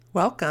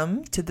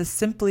Welcome to the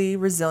Simply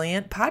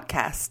Resilient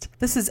podcast.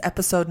 This is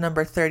episode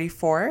number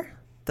 34,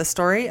 the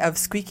story of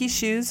squeaky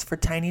shoes for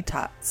tiny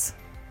tots.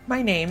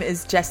 My name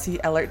is Jessie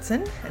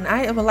Ellertson, and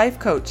I am a life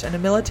coach and a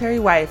military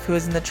wife who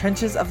is in the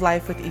trenches of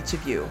life with each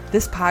of you.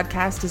 This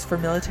podcast is for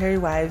military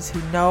wives who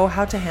know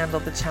how to handle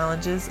the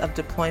challenges of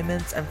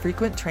deployments and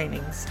frequent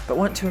trainings, but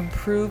want to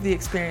improve the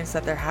experience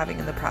that they're having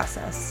in the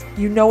process.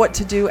 You know what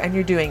to do and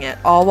you're doing it,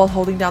 all while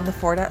holding down the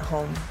fort at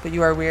home, but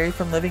you are weary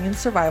from living in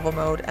survival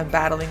mode and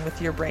battling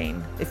with your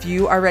brain. If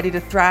you are ready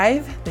to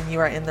thrive, then you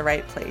are in the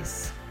right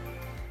place.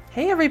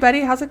 Hey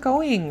everybody, how's it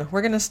going?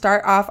 We're going to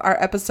start off our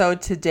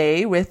episode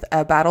today with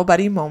a Battle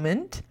Buddy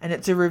moment, and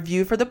it's a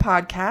review for the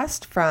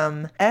podcast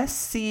from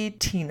SC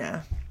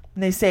Tina.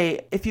 And they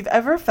say, if you've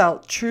ever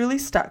felt truly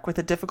stuck with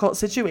a difficult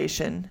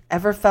situation,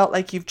 ever felt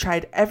like you've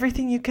tried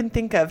everything you can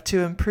think of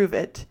to improve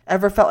it,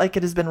 ever felt like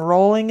it has been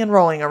rolling and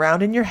rolling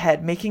around in your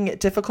head, making it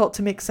difficult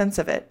to make sense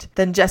of it,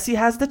 then Jessie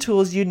has the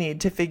tools you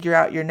need to figure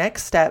out your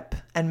next step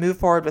and move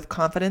forward with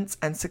confidence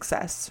and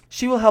success.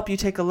 She will help you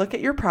take a look at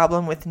your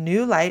problem with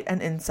new light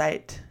and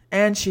insight.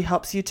 And she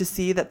helps you to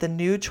see that the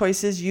new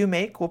choices you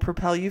make will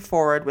propel you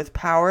forward with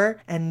power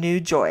and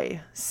new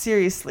joy.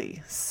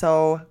 Seriously,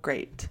 so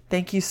great.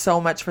 Thank you so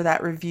much for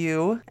that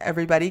review.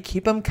 Everybody,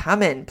 keep them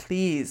coming,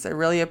 please. I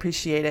really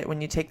appreciate it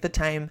when you take the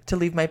time to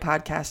leave my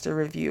podcast a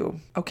review.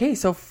 Okay,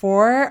 so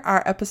for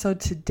our episode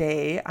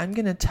today, I'm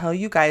going to tell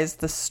you guys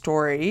the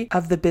story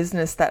of the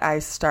business that I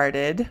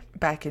started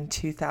back in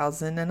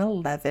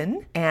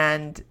 2011,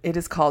 and it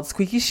is called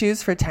Squeaky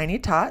Shoes for Tiny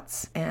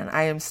Tots, and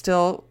I am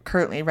still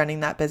currently running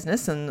that business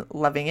and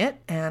loving it.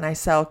 And I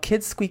sell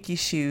kids squeaky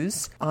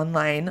shoes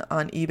online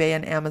on eBay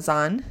and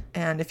Amazon.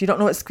 And if you don't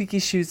know what squeaky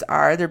shoes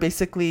are, they're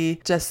basically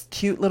just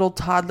cute little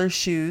toddler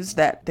shoes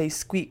that they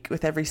squeak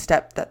with every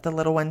step that the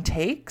little one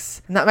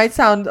takes. And that might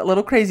sound a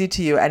little crazy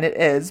to you, and it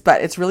is,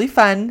 but it's really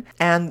fun.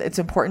 And it's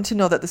important to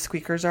know that the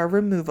squeakers are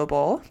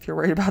removable if you're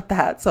worried about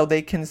that. So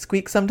they can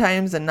squeak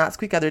sometimes and not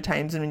squeak other times.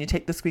 And when you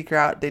take the squeaker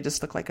out, they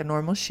just look like a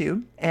normal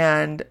shoe.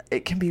 And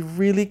it can be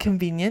really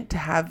convenient to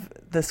have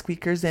the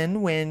squeakers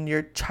in when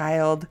your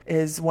child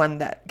is one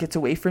that gets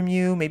away from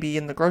you, maybe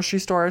in the grocery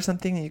store or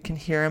something, and you can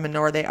hear them and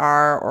know where they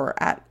are, or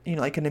at,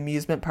 like an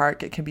amusement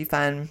park. It can be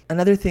fun.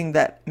 Another thing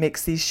that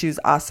makes these shoes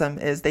awesome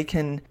is they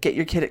can get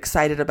your kid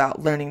excited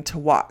about learning to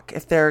walk.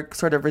 If they're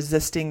sort of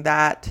resisting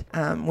that,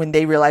 when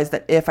they realize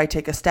that if I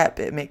take a step,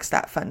 it makes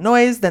that fun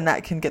noise, then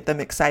that can get them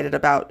excited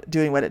about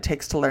doing what it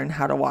takes to learn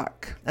how to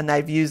walk. And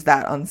I've used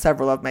that on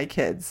several of my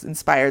kids,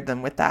 inspired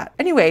them with that.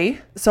 Anyway,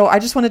 so I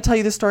just want to tell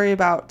you the story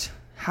about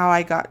how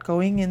I got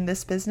going in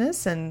this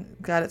business and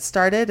got it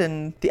started,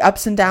 and the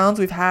ups and downs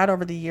we've had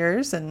over the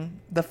years, and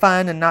the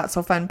fun and not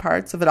so fun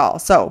parts of it all.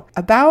 So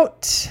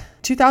about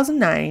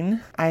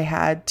 2009, I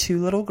had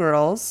two little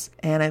girls,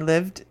 and I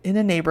lived in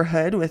a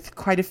neighborhood with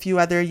quite a few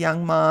other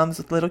young moms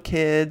with little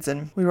kids,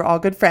 and we were all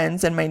good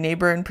friends. And my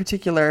neighbor in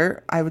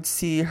particular, I would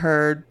see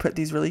her put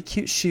these really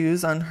cute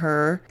shoes on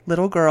her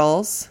little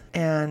girls,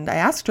 and I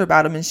asked her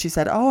about them, and she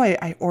said,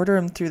 I order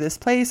them through this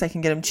place. I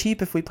can get them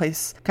cheap if we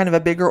place kind of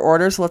a bigger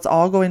order, so let's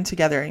all go in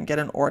together and get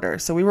an order.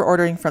 So we were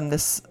ordering from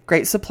this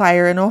great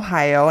supplier in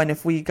Ohio, and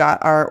if we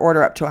got our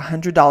order up to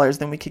 $100,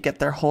 then we could get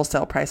their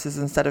wholesale prices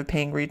instead of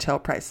paying retail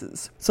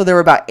prices. So there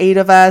were about 8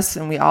 of us,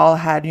 and we all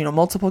had,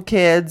 multiple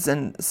kids,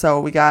 and so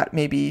we got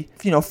maybe,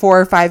 4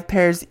 or 5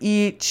 pairs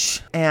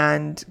each,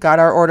 and got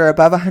our order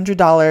above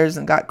 $100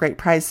 and got great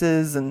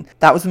prices. And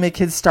that was when my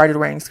kids started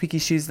wearing squeaky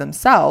shoes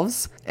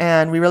themselves,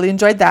 and we really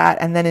enjoyed that.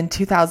 And then in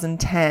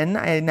 2010,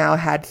 I now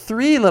had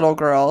 3 little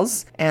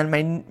girls, and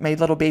my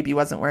little baby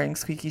wasn't wearing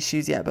squeaky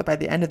shoes yet, but by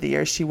the end of the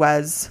year she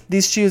was.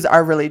 These shoes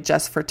are really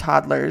just for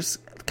toddlers,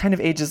 kind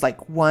of ages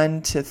like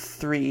 1 to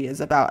 3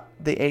 is about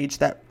the age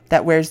that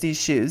wears these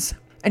shoes.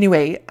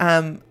 Anyway,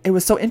 it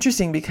was so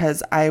interesting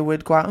because I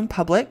would go out in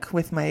public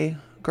with my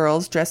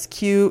girls dressed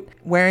cute,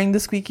 wearing the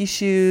squeaky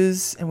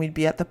shoes, and we'd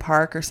be at the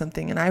park or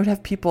something, and I would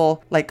have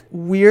people like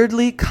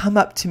weirdly come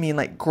up to me and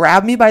like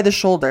grab me by the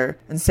shoulder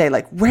and say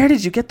like, where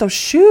did you get those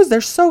shoes?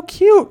 They're so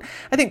cute.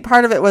 I think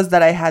part of it was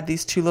that I had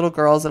these 2 little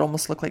girls that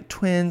almost looked like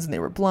twins, and they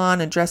were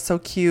blonde and dressed so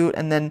cute,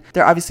 and then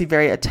they're obviously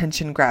very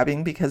attention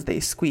grabbing because they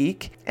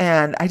squeak.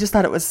 And I just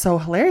thought it was so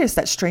hilarious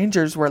that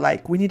strangers were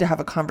like, we need to have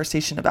a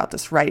conversation about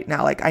this right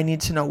now. Like, I need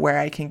to know where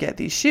I can get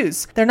these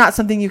shoes. They're not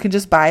something you can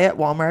just buy at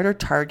Walmart or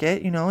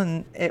Target,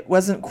 and it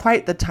wasn't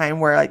quite the time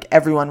where like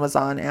everyone was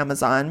on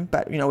Amazon,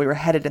 but we were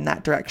headed in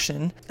that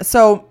direction.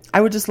 So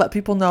I would just let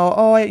people know,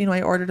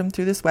 I ordered them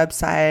through this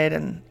website,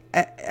 and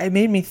it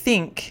made me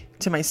think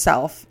to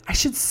myself, I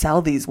should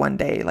sell these one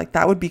day. Like,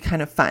 that would be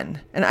kind of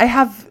fun. And I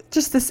have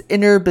just this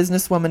inner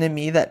businesswoman in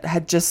me that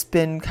had just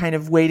been kind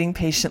of waiting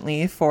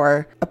patiently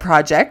for a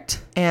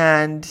project.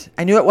 And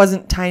I knew it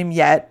wasn't time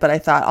yet, but I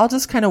thought I'll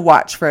just kind of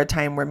watch for a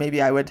time where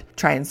maybe I would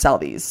try and sell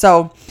these.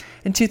 So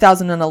in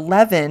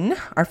 2011,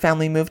 our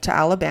family moved to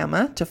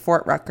Alabama, to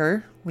Fort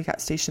Rucker. We got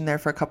stationed there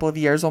for a couple of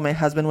years while my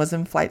husband was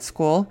in flight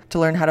school to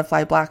learn how to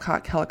fly Black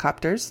Hawk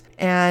helicopters.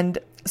 And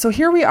So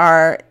here we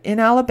are in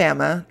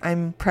Alabama.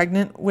 I'm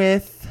pregnant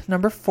with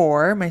number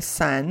 4, my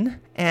son,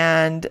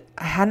 and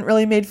I hadn't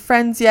really made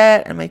friends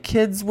yet, and my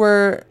kids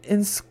were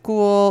in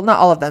school. Not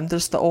all of them,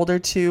 just the older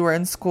 2 were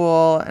in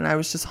school, and I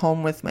was just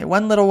home with my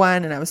one little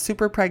one, and I was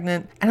super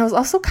pregnant, and I was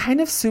also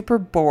kind of super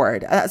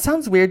bored. That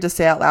sounds weird to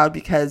say out loud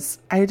because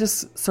I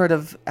just sort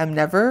of am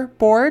never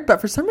bored, but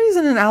for some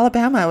reason in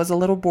Alabama, I was a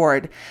little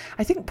bored.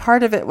 I think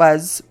part of it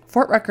was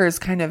Fort Rucker is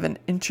kind of an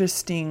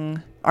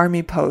interesting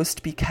Army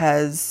post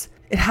because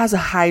it has a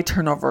high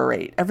turnover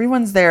rate.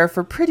 Everyone's there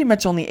for pretty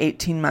much only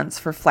 18 months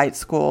for flight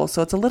school.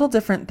 So it's a little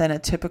different than a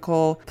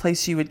typical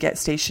place you would get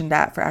stationed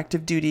at for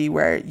active duty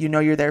where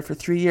you're there for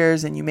 3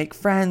 years and you make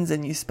friends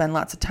and you spend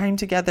lots of time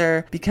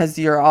together because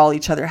you're all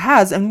each other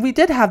has. And we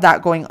did have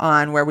that going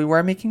on where we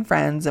were making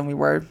friends and we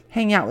were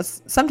hanging out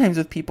sometimes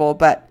with people,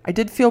 but I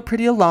did feel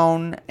pretty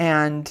alone,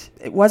 and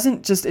it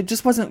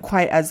just wasn't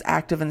quite as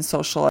active and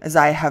social as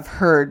I have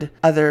heard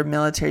other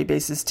military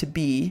bases to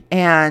be.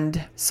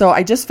 And so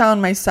I just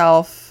found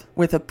myself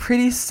with a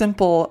pretty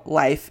simple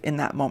life in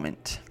that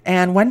moment.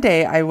 And one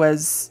day I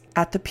was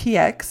at the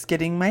PX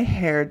getting my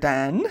hair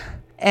done,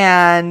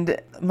 and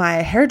my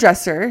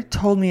hairdresser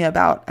told me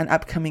about an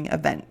upcoming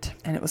event,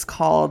 and it was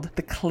called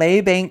the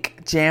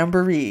Claybank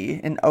Jamboree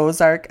in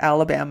Ozark,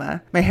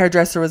 Alabama. My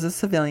hairdresser was a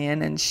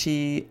civilian, and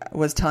she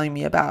was telling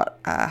me about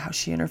how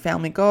she and her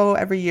family go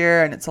every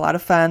year, and it's a lot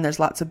of fun. There's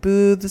lots of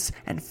booths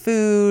and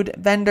food,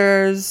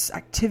 vendors,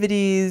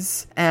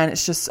 activities, and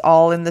it's just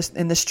all in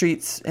the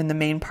streets in the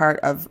main part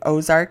of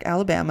Ozark,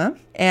 Alabama.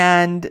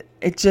 And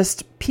it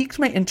just piqued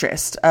my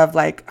interest of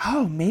like,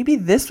 oh, maybe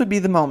this would be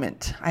the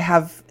moment. I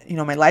have,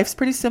 my life's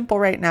pretty simple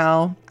right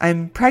now.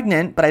 I'm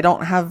pregnant, but I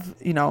don't have,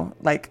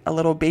 like a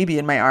little baby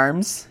in my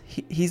arms.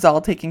 He's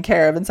all taken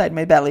care of inside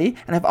my belly.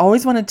 And I've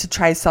always wanted to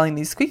try selling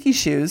these squeaky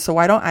shoes. So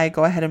why don't I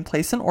go ahead and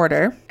place an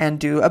order and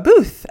do a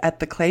booth at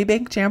the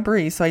Claybank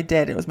Jamboree? So I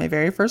did. It was my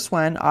very first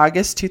one,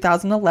 August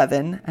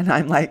 2011. And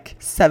I'm like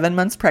 7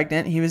 months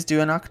pregnant. He was due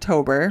in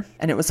October.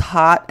 And it was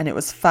hot and it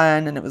was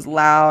fun and it was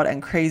loud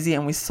and crazy.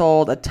 And we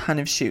sold a ton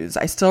of shoes.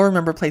 I still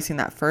remember placing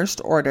that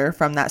first order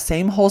from that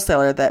same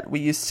wholesaler that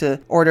we used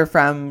to order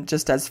from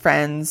just as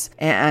friends.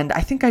 And I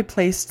think I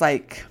placed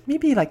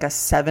maybe a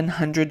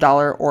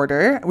 $700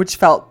 order, which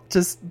felt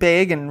just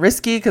big and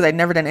risky because I'd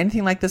never done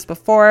anything like this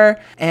before.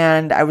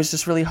 And I was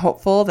just really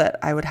hopeful that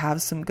I would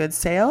have some good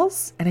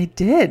sales. And I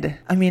did.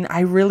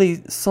 I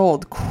really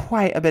sold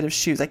quite a bit of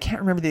shoes. I can't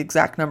remember the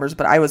exact numbers,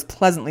 but I was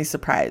pleasantly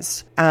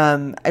surprised.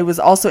 It was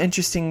also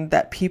interesting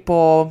that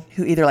people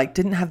who either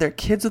didn't have their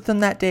kids with them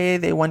that day,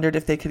 they wondered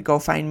if they could go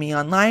find me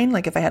online,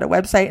 if I had a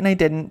website, and I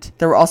didn't.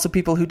 There were also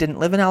people who didn't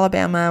live in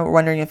Alabama were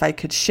wondering if I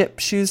could ship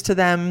shoes to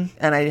them.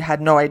 And I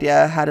had no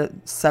idea how to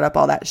set up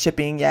all that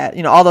shipping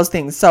yet, all those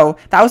things. So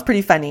that was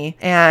pretty funny.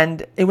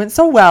 And it went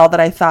so well that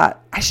I thought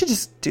I should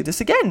just do this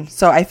again.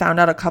 So I found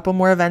out a couple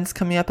more events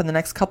coming up in the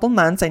next couple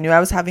months. I knew I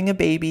was having a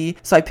baby.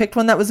 So I picked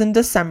one that was in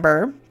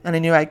December, and I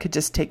knew I could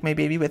just take my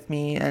baby with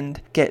me and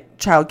get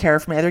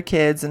childcare for my other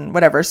kids and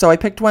whatever. So I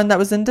picked one that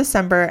was in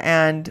December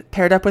and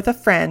paired up with a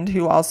friend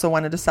who also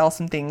wanted to sell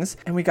some things.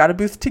 And we got a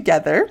booth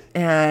together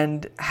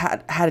and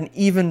had an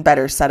even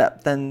better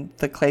setup than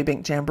the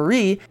Claybank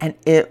Jamboree. And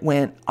it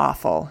went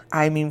awful.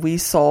 We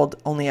sold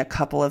only a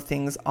couple of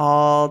things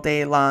all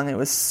day long. It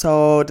was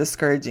so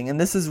discouraging. And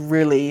this is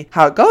really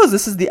how it goes.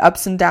 This is the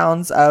ups and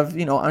downs of,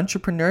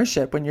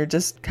 entrepreneurship when you're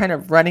just kind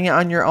of running it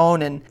on your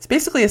own. And it's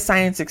basically a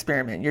science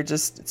experiment.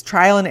 It's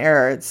trial and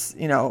error. It's,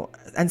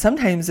 and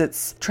sometimes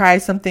it's try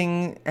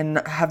something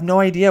and have no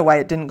idea why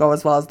it didn't go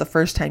as well as the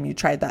first time you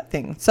tried that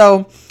thing.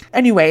 So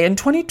anyway, in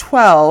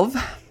 2012,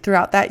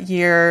 throughout that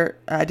year,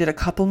 I did a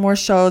couple more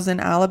shows in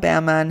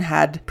Alabama and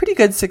had pretty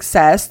good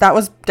success. That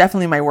was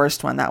definitely my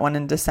worst one, that one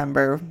in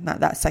December,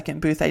 that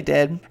second booth I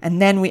did.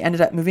 And then we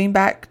ended up moving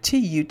back to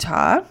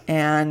Utah.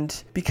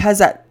 And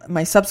because at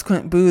my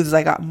subsequent booths,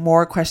 I got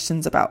more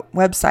questions about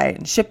website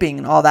and shipping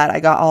and all that. I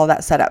got all of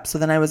that set up. So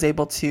then I was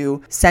able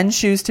to send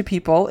shoes to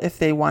people if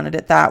they wanted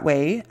it that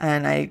way.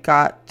 And I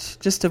got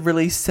just a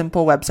really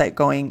simple website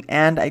going,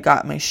 and I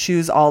got my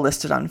shoes all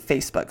listed on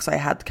Facebook. So I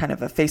had kind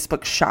of a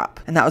Facebook shop,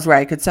 and that was where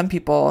I could send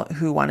people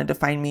who wanted to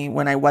find me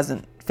when I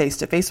wasn't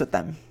face-to-face with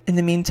them. In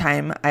the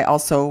meantime, I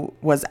also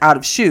was out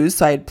of shoes,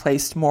 so I had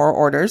placed more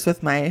orders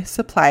with my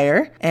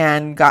supplier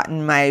and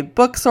gotten my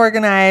books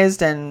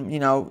organized and,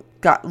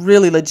 got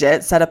really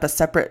legit, set up a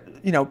separate,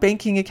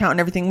 banking account and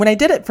everything. When I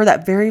did it for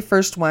that very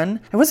first one,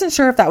 I wasn't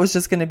sure if that was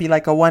just going to be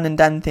like a one and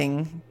done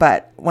thing,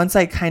 but once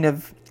I kind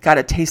of got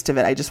a taste of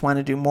it, I just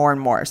wanted to do more and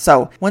more.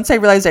 So once I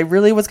realized I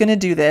really was going to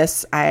do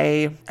this,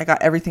 I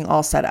got everything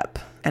all set up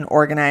and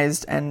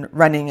organized and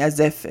running as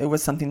if it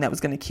was something that was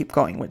going to keep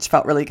going, which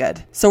felt really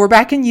good. So we're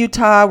back in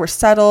Utah. We're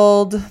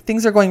settled.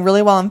 Things are going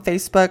really well on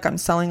Facebook. I'm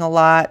selling a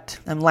lot.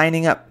 I'm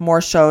lining up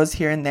more shows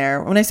here and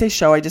there. When I say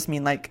show, I just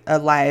mean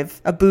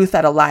a booth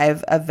at a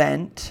live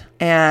event.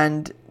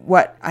 And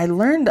what I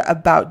learned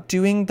about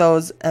doing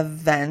those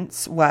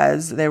events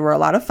was they were a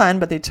lot of fun,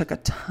 but they took a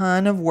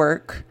ton of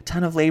work, a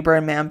ton of labor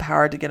and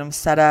manpower to get them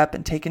set up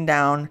and taken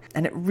down.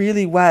 And it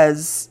really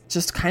was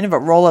just kind of a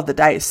roll of the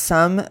dice.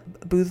 Some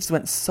booths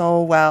went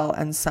so well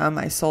and some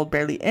I sold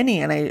barely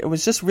any. And it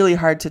was just really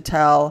hard to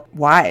tell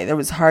why. It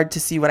was hard to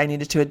see what I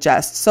needed to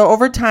adjust. So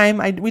over time,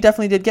 we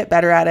definitely did get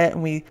better at it.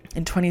 And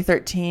in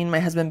 2013, my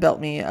husband built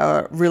me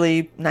a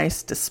really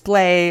nice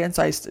display. And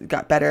so I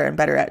got better and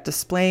better at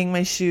displaying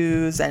my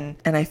shoes. And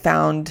I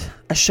found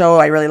a show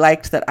I really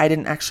liked that I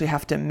didn't actually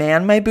have to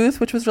man my booth,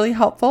 which was really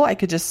helpful. I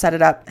could just set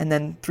it up and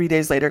then 3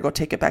 days later go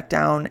take it back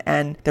down.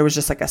 And there was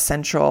just like a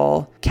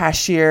central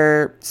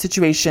cashier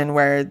situation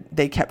where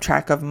they kept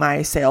track of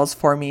my sales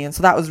for me. And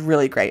so that was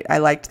really great. I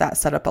liked that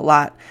setup a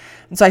lot.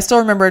 And so I still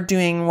remember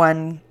doing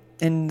one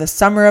in the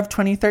summer of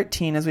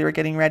 2013 as we were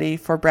getting ready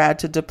for Brad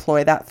to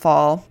deploy that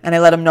fall. And I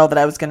let him know that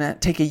I was going to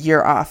take a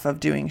year off of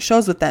doing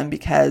shows with them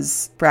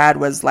because Brad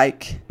was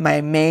like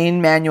my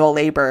main manual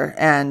labor.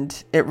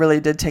 And it really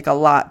did take a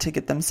lot to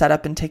get them set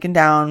up and taken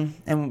down.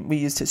 And we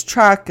used his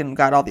truck and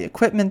got all the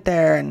equipment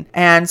there.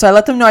 And so I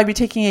let them know I'd be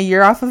taking a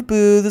year off of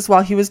booths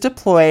while he was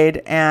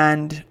deployed.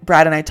 And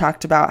Brad and I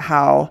talked about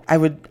how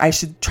I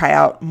should try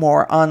out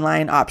more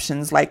online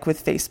options like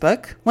with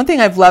Facebook. One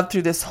thing I've loved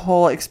through this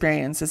whole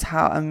experience is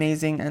how amazing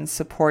and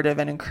supportive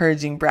and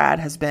encouraging Brad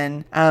has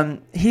been.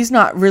 He's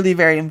not really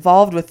very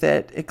involved with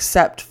it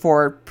except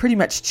for pretty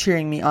much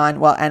cheering me on.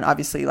 Well, and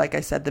obviously, like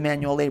I said, the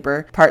manual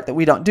labor part that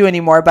we don't do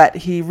anymore, but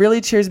he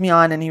really cheers me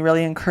on and he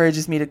really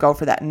encourages me to go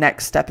for that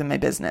next step in my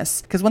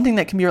business. Because one thing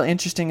that can be really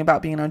interesting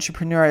about being an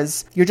entrepreneur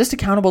is you're just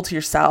accountable to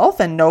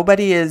yourself and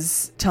nobody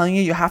is telling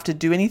you have to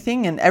do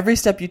anything. And every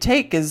step you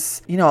take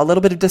is, a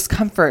little bit of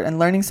discomfort and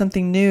learning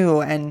something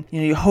new. And,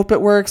 you hope it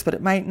works, but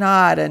it might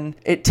not. And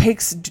it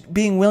takes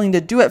being willing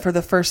to do it for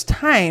the first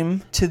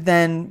time to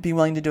then be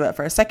willing to do it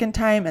for a second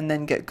time and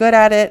then get good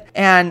at it.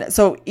 And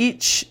so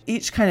each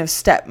kind of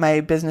step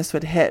my business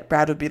would hit,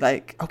 Brad would be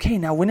like, okay,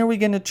 now when are we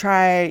going to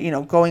try,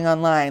 going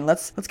online?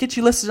 Let's get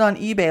you listed on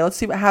eBay. Let's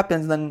see what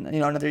happens. Then,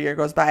 another year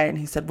goes by and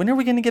he said, when are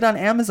we going to get on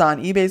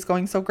Amazon? eBay's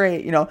going so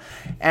great,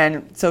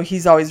 And so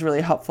he's always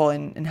really helpful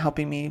in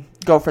helping me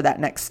go for that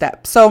next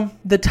step. So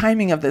the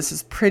timing of this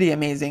is pretty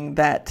amazing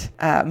that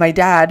my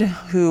dad,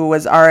 who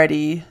was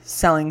already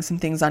selling some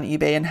things on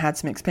eBay and had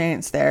some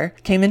experience there,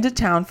 came into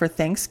town for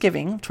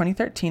Thanksgiving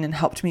 2013 and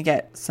helped me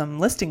get some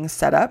listings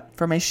set up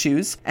for my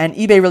shoes. And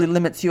eBay really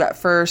limits you at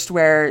first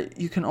where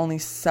you can only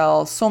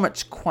sell so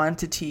much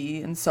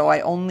quantity. And so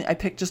I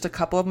picked just a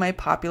couple of my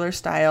popular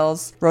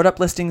styles, wrote up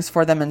listings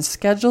for them and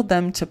scheduled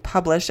them to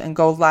publish and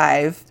go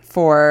live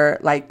for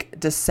like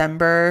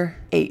December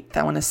 8th,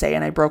 I want to say,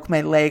 and I broke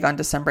my leg on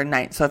December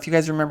 9th. So if you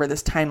guys remember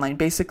this timeline,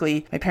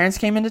 basically my parents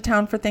came into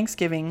town for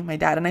Thanksgiving, my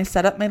dad and I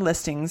set up my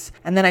listings,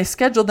 and then I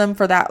scheduled them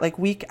for that like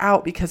week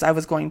out because I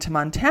was going to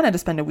Montana to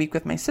spend a week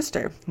with my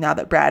sister. Now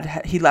that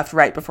Brad, he left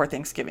right before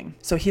Thanksgiving.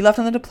 So he left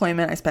on the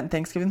deployment. I spent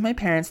Thanksgiving with my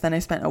parents. Then I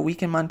spent a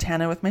week in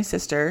Montana with my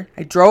sister.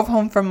 I drove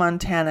home from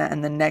Montana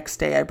and the next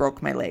day I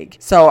broke my leg.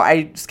 So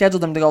I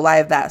scheduled them to go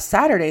live that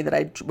Saturday that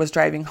I was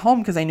driving home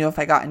because I knew if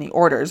I got any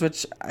orders,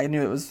 which I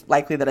knew it was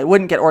likely that I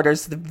wouldn't get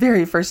orders the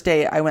very first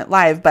day I went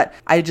live, but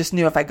I just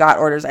knew if I got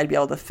orders, I'd be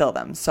able to fill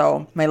them.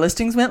 So my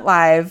listings went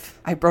live.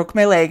 I broke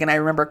my leg and I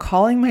remember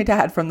calling my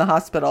dad from the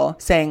hospital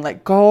saying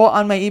like, go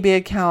on my eBay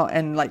account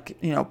and like,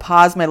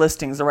 pause my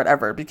listings or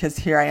whatever, because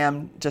here I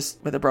am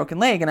just with a broken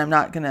leg and I'm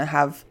not going to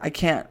have, I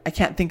can't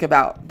think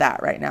about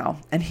that right now.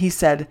 And he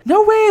said,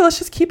 no way, let's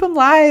just keep them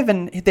live.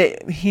 And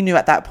he knew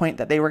at that point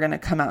that they were going to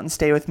come out and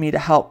stay with me to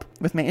help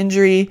with my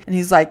injury. And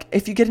he's like,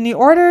 if you get any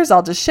orders,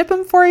 I'll just ship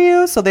them for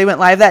you. So they went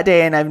live that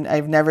day and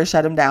I've never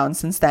shut them down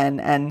since then.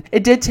 And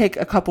it did take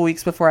a couple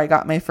weeks before I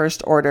got my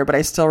first order, but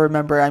I still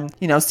remember I'm,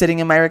 sitting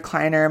in my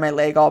recliner, my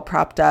leg all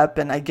propped up,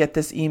 and I get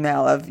this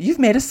email of, you've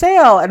made a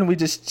sale. And we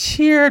just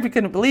cheered. We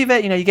couldn't believe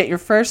it. You get your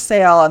first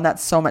sale and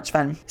that's so much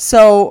fun.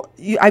 So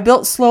I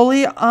built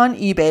slowly on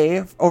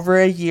eBay over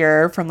a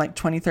year from like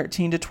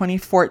 2013 to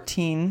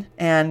 2014.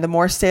 And the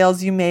more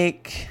sales you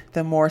make,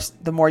 the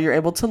more you're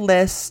able to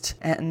list.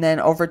 And then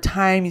over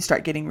time, you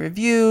start getting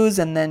reviews.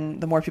 And then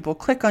the more people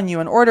click on you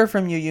and order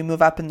from you, you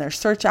move up in their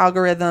search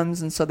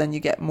algorithms. And so then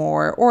you get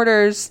more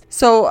orders.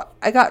 So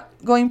I got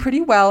going pretty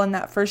well in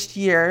that first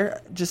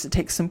year. Just it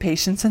takes some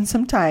patience and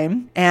some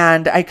time.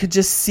 And I could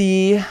just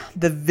see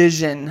the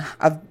vision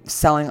of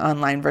selling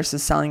online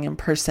versus selling in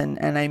person.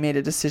 And I made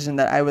a decision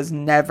that I was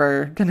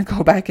never going to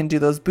go back and do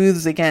those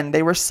booths again.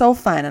 They were so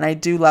fun. And I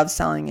do love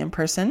selling in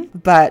person.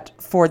 But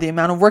for the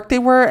amount of work they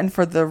were and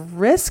for the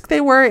risk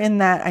they were in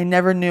that I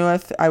never knew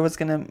if I was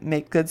going to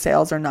make good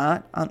sales or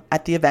not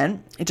at the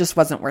event, it just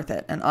wasn't worth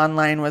it. And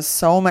online was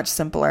so much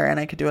simpler and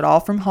I could do it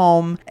all from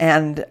home.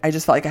 And I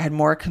just felt like I had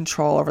more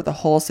control over the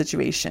whole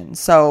situation.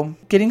 So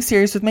getting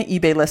serious with my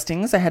eBay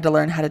listings, I had to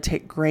learn how to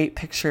take great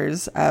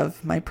pictures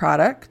of my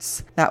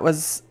products. That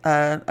was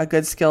a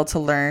good skill to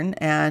learn.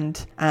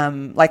 And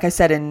like I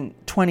said, in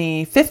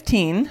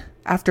 2015,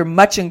 after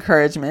much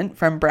encouragement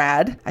from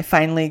Brad, I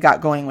finally got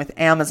going with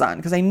Amazon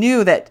because I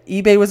knew that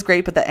eBay was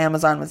great, but that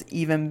Amazon was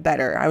even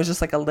better. I was just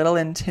like a little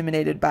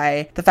intimidated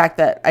by the fact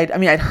that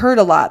I'd heard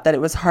a lot that it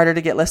was harder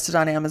to get listed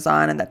on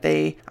Amazon, and that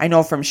I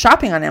know from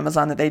shopping on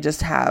Amazon that they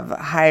just have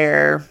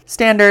higher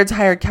standards,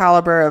 higher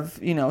caliber of,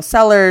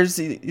 sellers.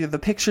 The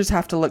pictures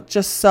have to look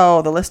just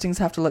so, the listings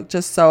have to look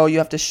just so, you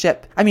have to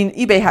ship.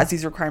 eBay has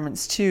these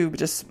requirements too, but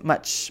just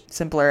much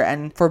simpler.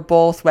 And for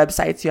both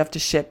websites, you have to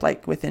ship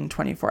like within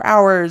 24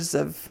 hours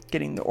of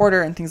getting the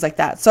order and things like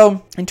that.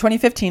 So in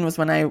 2015 was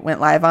when I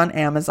went live on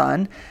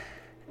Amazon.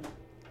 Can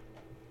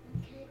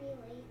I be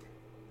late?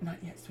 Not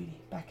yet, sweetie.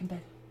 Back in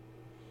bed.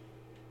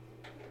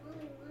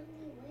 Mommy, let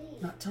me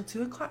wait. Not till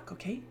 2 o'clock,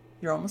 okay?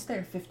 You're almost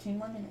there. 15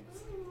 more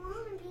minutes. I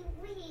want to be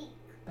weak.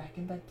 Back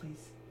in bed,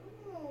 please.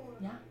 No.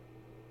 Yeah.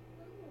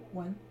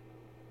 1,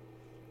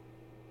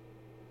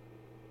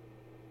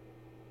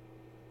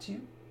 2.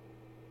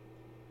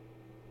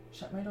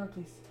 Shut my door,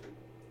 please.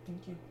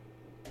 Thank you.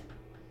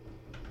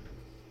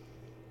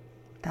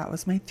 That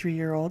was my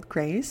 3-year-old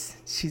Grace.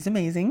 She's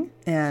amazing.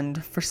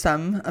 And for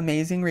some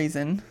amazing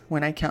reason,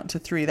 when I count to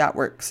 3, that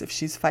works. If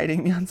she's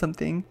fighting me on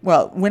something.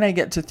 Well, when I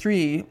get to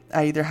 3,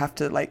 I either have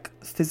to like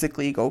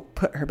physically go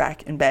put her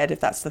back in bed if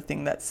that's the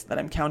thing that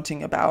I'm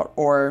counting about.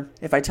 Or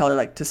if I tell her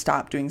like to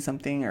stop doing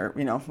something or,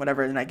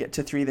 whatever, and I get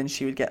to 3, then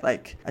she would get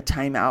like a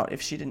timeout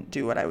if she didn't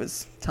do what I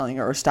was telling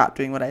her or stop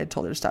doing what I had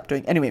told her to stop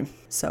doing. Anyway,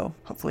 so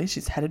hopefully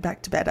she's headed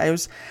back to bed.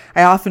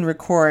 I often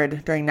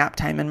record during nap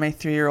time, and my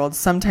 3-year-old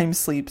sometimes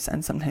sleeps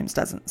and sometimes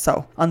doesn't.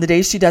 So on the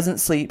days she doesn't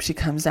sleep, she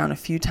comes down a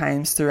few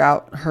times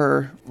throughout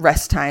her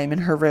rest time in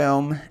her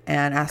room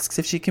and asks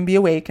if she can be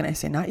awake. And I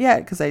say not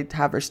yet, because I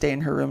have her stay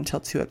in her room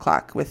till 2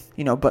 o'clock with,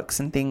 books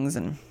and things.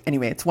 And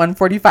anyway, it's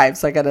 1:45.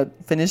 So I got to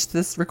finish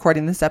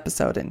recording this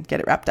episode and get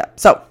it wrapped up.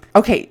 So,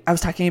 okay, I was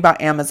talking about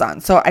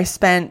Amazon. So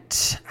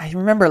I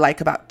remember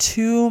like about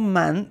 2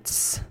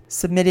 months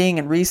submitting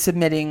and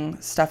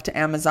resubmitting stuff to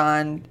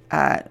Amazon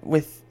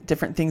with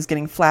different things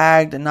getting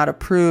flagged and not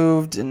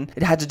approved, and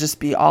it had to just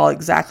be all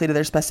exactly to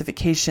their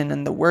specification,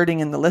 and the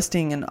wording and the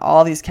listing and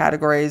all these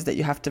categories that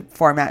you have to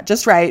format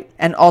just right.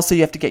 And also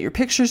you have to get your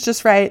pictures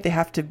just right. They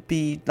have to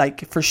be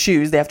like, for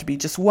shoes, they have to be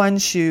just one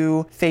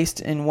shoe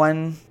faced in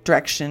one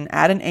direction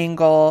at an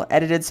angle,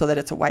 edited so that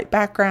it's a white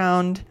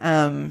background,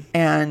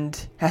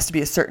 and has to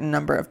be a certain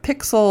number of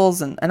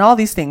pixels and all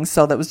these things.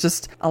 So that was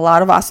just a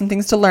lot of awesome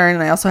things to learn.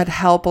 And I also had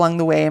help along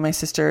the way. My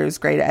sister, who's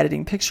great at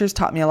editing pictures,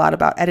 taught me a lot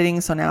about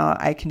editing. So now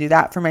I can do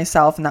that for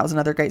myself. And that was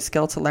another great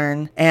skill to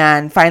learn.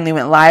 And finally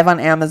went live on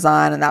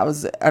Amazon, and that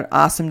was an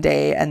awesome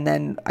day. And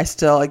then I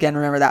still, again,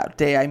 remember that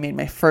day I made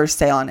my first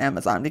sale on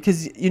Amazon,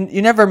 because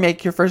you never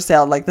make your first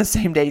sale like the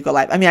same day you go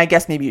live. I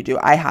guess maybe you do.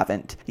 I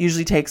haven't. It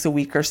usually takes a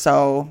week or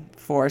so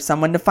for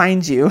someone to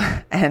find you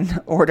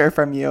and order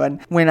from you.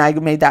 And when I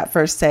made that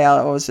first sale,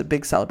 it was a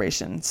big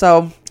celebration.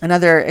 So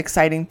another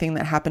exciting thing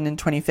that happened in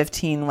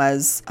 2015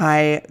 was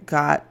I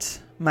got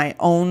my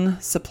own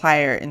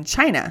supplier in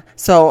China.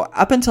 So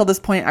up until this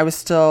point, I was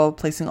still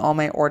placing all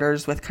my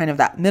orders with kind of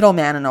that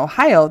middleman in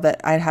Ohio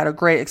that I'd had a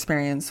great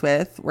experience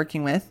with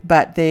working with.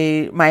 But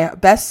my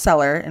best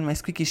seller in my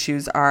squeaky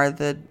shoes are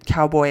the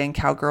cowboy and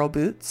cowgirl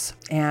boots.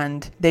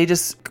 And they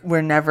just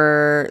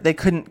they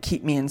couldn't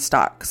keep me in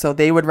stock. So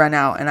they would run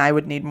out and I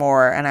would need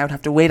more, and I would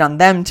have to wait on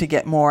them to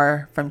get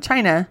more from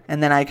China,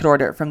 and then I could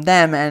order it from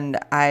them. And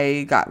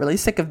I got really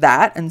sick of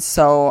that. And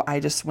so I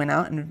just went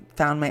out and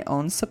found my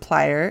own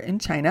supplier in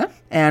China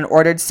and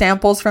ordered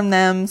samples from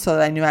them so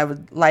that I knew I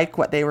would like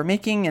what they were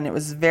making. And it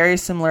was very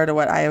similar to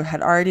what I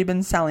had already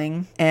been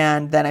selling.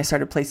 And then I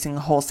started placing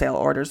wholesale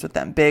orders with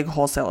them, big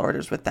wholesale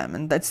orders with them.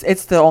 And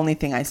it's the only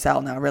thing I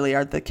sell now really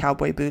are the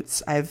cowboy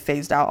boots. I've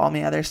phased out all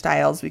my other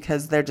styles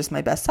because they're just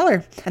my best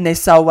seller, and they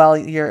sell well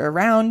year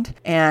round,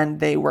 and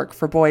they work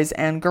for boys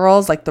and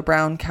girls. Like the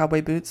brown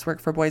cowboy boots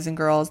work for boys and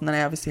girls. And then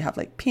I obviously have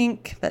like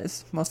pink that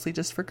is mostly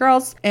just for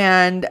girls.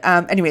 And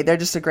anyway, they're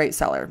just a great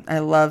seller. I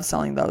love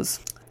selling those.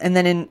 And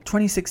then in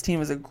 2016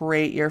 was a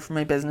great year for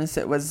my business.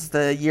 It was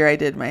the year I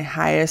did my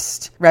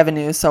highest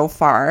revenue so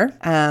far.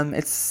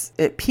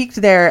 It peaked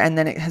there, and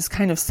then it has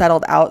kind of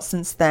settled out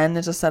since then.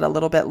 It's just at a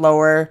little bit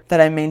lower that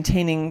I'm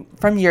maintaining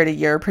from year to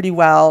year pretty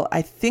well.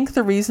 I think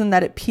the reason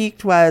that it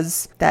peaked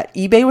was that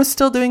eBay was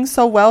still doing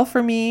so well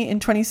for me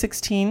in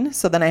 2016.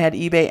 So then I had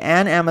eBay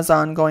and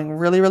Amazon going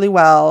really, really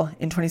well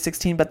in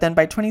 2016. But then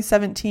by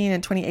 2017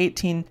 and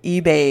 2018,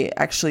 eBay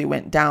actually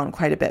went down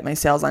quite a bit, my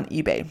sales on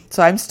eBay.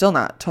 So I'm still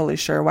not totally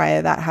sure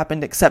why that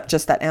happened, except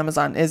just that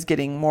Amazon is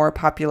getting more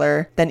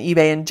popular than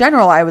eBay in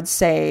general, I would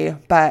say.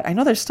 But I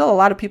know there's still a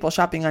lot of people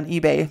shopping on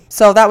eBay.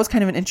 So that was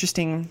kind of an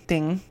interesting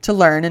thing to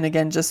learn. And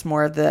again, just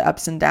more of the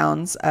ups and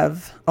downs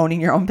of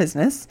owning your own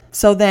business.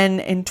 So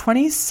then in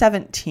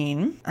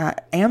 2017,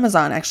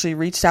 Amazon actually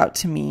reached out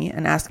to me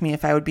and asked me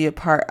if I would be a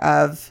part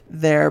of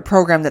their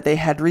program that they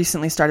had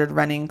recently started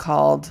running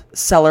called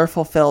Seller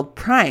Fulfilled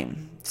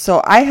Prime.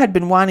 So I had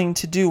been wanting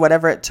to do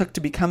whatever it took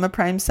to become a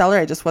Prime seller.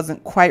 I just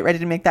wasn't quite ready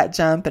to make that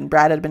jump. And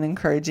Brad had been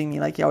encouraging me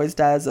like he always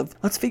does of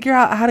let's figure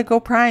out how to go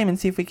Prime and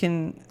see if we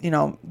can,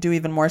 do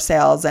even more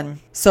sales. And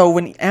so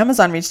when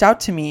Amazon reached out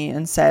to me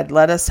and said,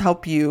 let us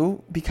help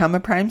you become a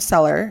Prime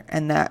seller,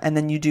 and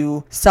then you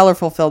do seller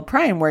fulfilled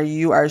Prime where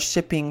you are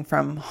shipping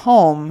from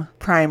home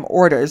Prime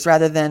orders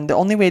rather than the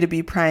only way to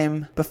be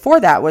Prime before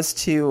that was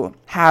to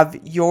have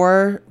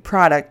your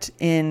product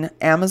in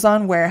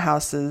Amazon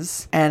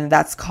warehouses, and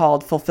that's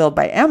called Fulfilled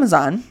by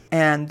Amazon,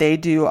 and they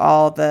do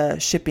all the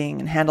shipping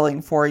and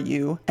handling for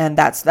you. And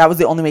that was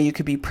the only way you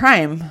could be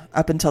Prime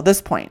up until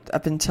this point,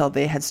 up until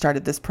they had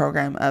started this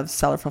program of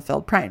Seller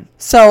Fulfilled Prime.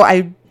 So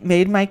I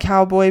made my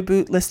cowboy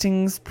boot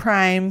listings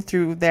Prime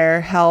through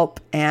their help,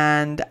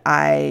 and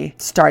I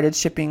started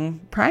shipping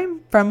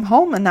Prime from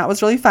home, and that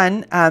was really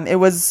fun. It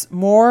was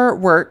more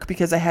work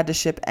because I had to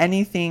ship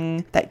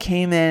anything that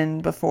came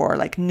in before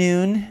like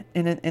noon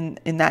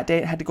in that day.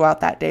 It had to go out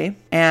that day,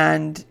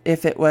 and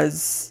if it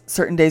was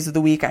certain days of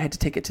the week, I had to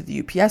take it to the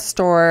UPS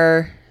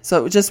store.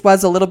 So it just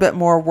was a little bit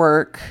more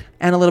work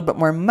and a little bit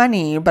more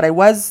money, but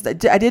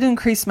I did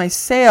increase my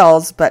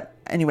sales. But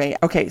anyway,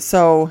 okay,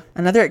 so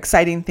another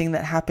exciting thing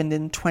that happened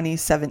in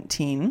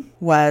 2017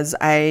 was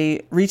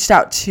I reached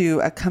out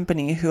to a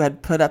company who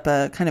had put up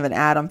a kind of an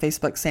ad on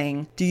Facebook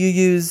saying, do you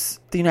use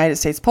the United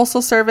States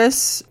Postal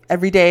Service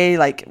every day,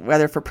 like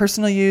whether for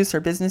personal use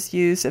or business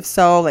use? If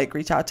so, like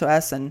reach out to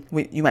us and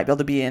you might be able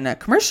to be in a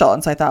commercial.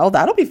 And so I thought, oh,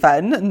 that'll be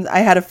fun. And I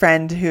had a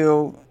friend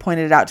who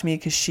pointed it out to me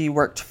because she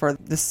worked for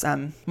this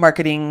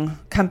marketing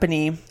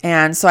company.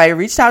 And so I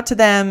reached out to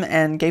them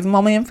and gave them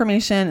all my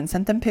information and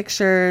sent them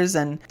pictures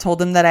and told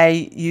them that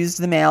I used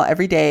the mail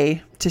every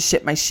day to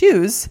ship my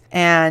shoes,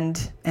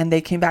 and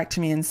they came back to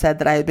me and said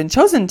that I had been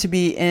chosen to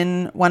be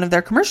in one of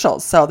their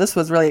commercials. So this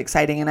was really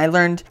exciting, and I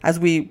learned as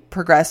we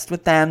progressed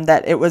with them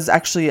that it was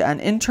actually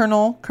an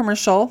internal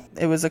commercial.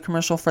 It was a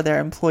commercial for their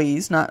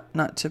employees,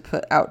 not to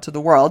put out to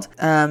the world,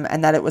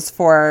 and that it was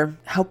for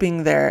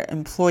helping their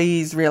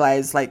employees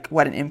realize like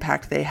what an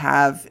impact they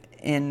have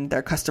in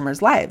their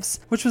customers'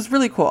 lives, which was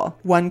really cool.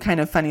 One kind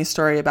of funny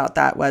story about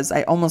that was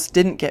I almost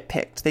didn't get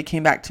picked. They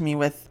came back to me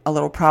with a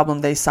little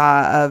problem they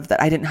saw of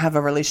that I didn't have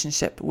a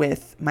relationship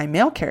with my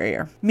mail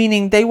carrier,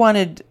 meaning they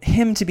wanted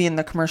him to be in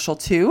the commercial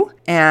too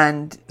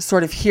and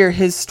sort of hear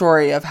his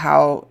story of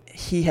how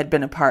he had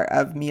been a part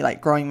of me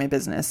like growing my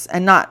business,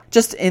 and not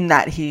just in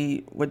that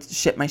he would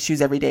ship my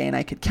shoes every day and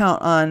I could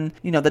count on,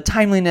 the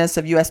timeliness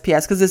of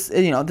USPS because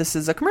this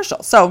is a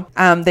commercial. So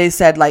they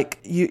said like,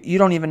 you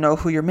don't even know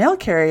who your mail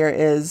carrier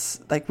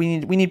is. Like we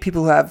need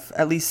people who have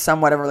at least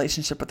somewhat of a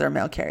relationship with their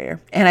mail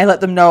carrier. And I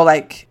let them know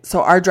like,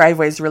 so our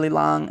driveway is really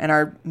long and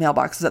our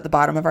mailbox is at the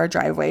bottom of our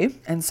driveway.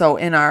 And so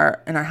in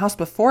our house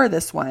before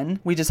this one,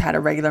 we just had a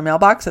regular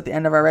mailbox at the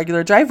end of our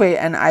regular driveway.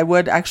 And I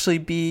would actually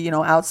be,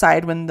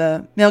 outside when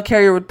the mail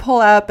carrier would pull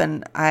up,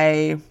 and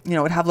I,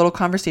 would have little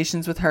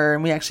conversations with her,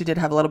 and we actually did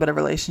have a little bit of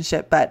a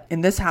relationship. But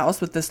in this house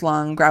with this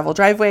long gravel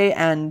driveway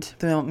and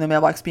the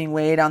mailbox being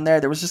way down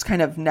there was just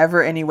kind of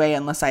never any way,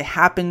 unless I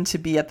happened to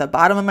be at the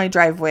bottom of my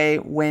driveway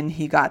when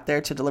he got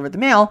there to deliver the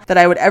mail, that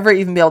I would ever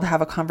even be able to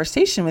have a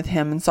conversation with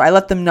him. And so I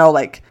let them know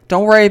like,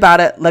 don't worry about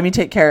it. Let me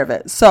take care of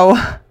it. So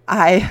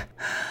I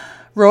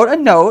wrote a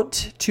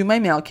note to my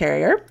mail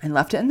carrier and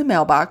left it in the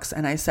mailbox.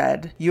 And I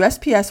said,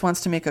 USPS wants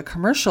to make a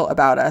commercial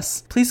about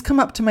us. Please come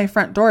up to my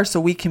front door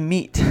so we can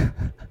meet.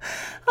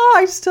 Oh,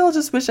 I still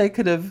just wish I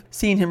could have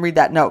seen him read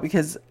that note,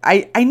 because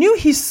I knew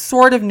he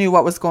sort of knew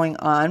what was going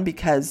on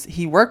because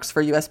he works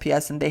for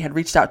USPS and they had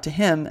reached out to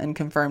him and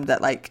confirmed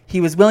that like he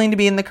was willing to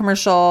be in the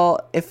commercial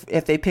if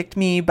they picked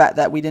me, but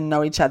that we didn't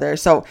know each other.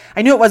 So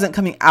I knew it wasn't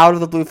coming out of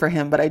the blue for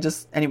him, but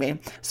anyway.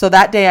 So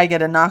that day I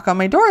get a knock on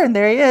my door and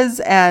there he is.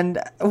 And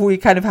we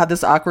kind of had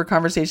this awkward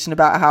conversation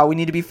about how we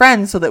need to be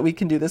friends so that we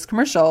can do this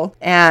commercial.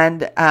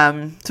 And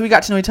so we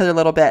got to know each other a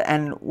little bit.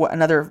 And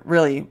another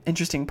really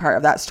interesting part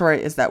of that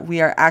story is that we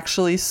are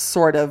actually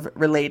sort of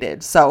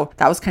related. So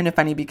that was kind of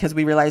funny because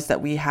we realized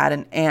that we had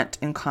an aunt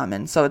in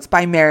common. So it's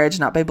by marriage,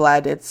 not by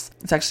blood. It's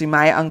actually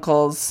my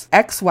uncle's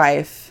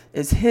ex-wife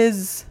is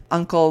his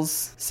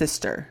uncle's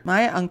sister.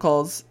 My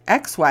uncle's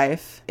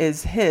ex-wife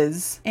is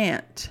his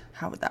aunt.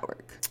 How would that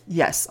work?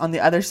 Yes, on the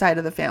other side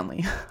of the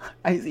family.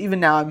 Even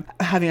now I'm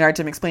having a hard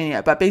time explaining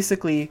it, but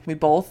basically we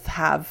both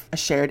have a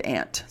shared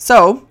aunt.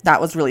 So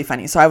that was really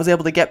funny. So I was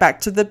able to get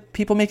back to the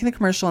people making the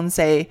commercial and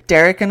say,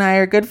 Derek and I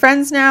are good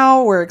friends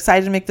now. We're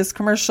excited to make this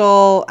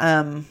commercial.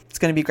 It's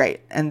going to be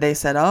great. And they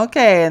said,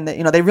 okay. And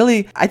they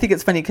really, I think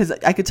it's funny because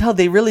I could tell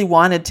they really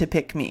wanted to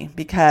pick me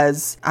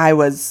because I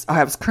was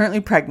currently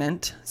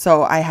pregnant.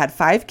 So I had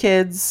 5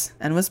 kids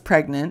and was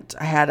pregnant.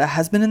 I had a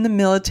husband in the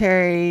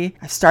military.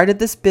 I started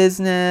this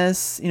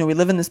business. We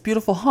live in this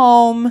beautiful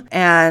home.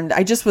 And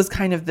I just was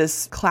kind of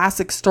this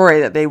classic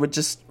story that they would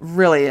just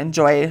really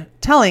enjoy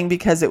telling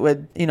because it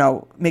would,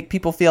 make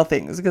people feel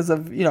things because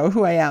of,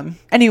 who I am.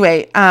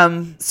 Anyway,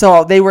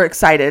 so they were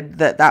excited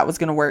that that was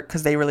going to work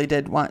because they really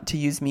did want to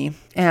use me.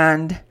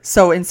 And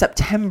so in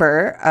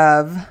September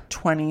of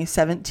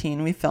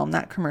 2017, we filmed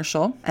that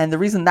commercial. And the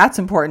reason that's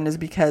important is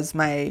because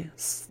my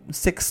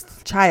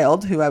sixth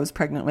child, who I was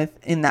pregnant with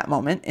in that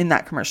moment, in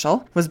that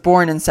commercial, was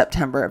born in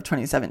September of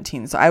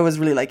 2017. So I was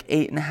really like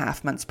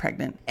 8.5 months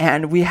pregnant.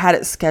 And we had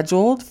it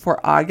scheduled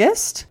for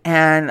August,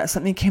 and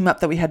something came up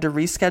that we had to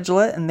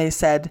reschedule it. And they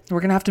said, we're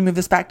going to have to move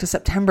this back to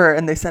September.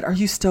 And they said, are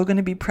you still going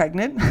to be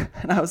pregnant?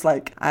 And I was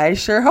like, I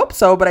sure hope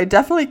so, but I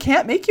definitely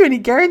can't make you any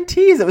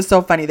guarantees. It was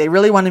so funny. They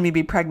really wanted me to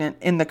be pregnant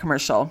in the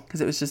commercial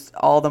because it was just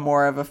all the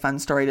more of a fun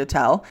story to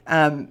tell.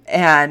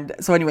 And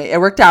so anyway, it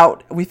worked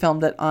out. We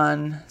filmed it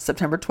on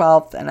September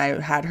 12th, and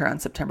I had her on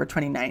September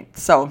 29th.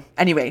 So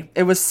anyway,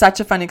 it was such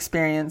a fun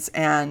experience,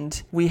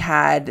 and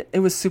it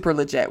was super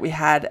legit. We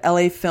had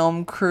LA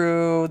film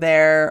crew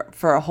there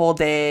for a whole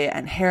day,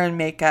 and hair and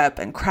makeup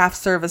and craft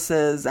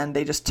services, and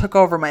they just took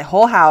over my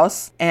whole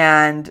house,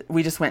 and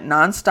we just went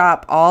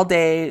nonstop all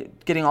day,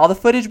 getting all the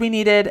footage we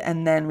needed.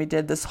 And then we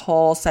did this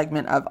whole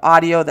segment of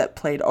audio that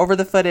played over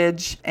the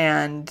footage,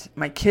 and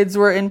my kids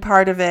were in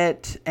part of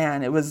it.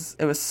 And it was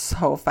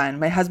so fun.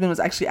 My husband was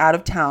actually out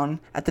of town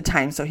at the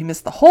time, so he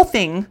missed the whole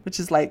thing, which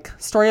is like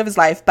story of his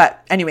life.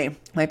 But anyway,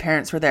 my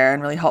parents were there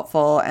and really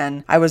helpful.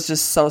 And I was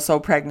just so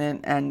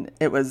pregnant, and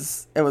it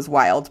was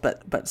wild,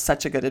 but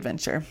such a good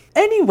adventure.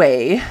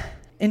 Anyway,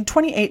 in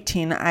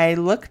 2018, I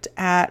looked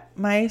at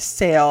my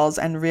sales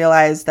and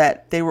realized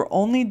that they were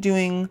only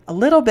doing a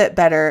little bit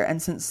better.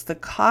 And since the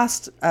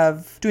cost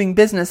of doing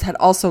business had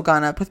also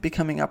gone up with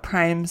becoming a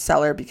Prime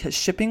seller because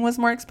shipping was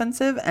more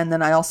expensive, and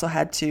then I also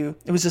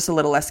it was just a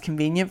little less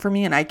convenient for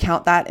me. And I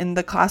count that in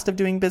the cost of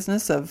doing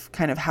business, of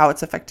kind of how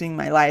it's affecting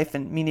my life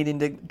and me needing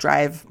to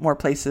drive more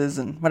places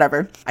and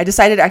whatever. I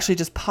decided to actually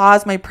just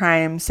pause my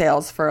Prime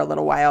sales for a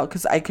little while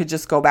because I could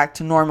just go back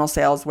to normal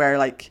sales where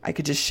like I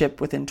could just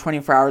ship within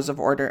 24 hours of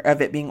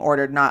it being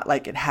ordered, not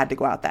like it had to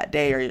go out that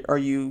day or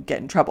you get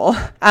in trouble.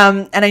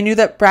 And I knew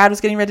that Brad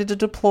was getting ready to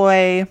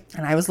deploy,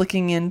 and I was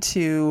looking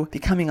into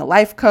becoming a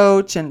life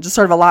coach, and just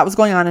sort of a lot was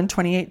going on in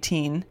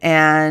 2018.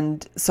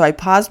 And so I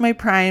paused my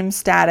Prime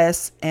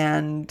status,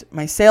 and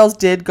my sales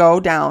did go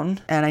down,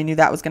 and I knew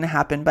that was going to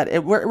happen, but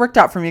it worked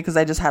out for me because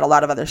I just had a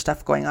lot of other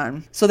stuff going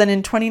on. So then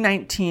in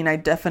 2018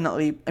 and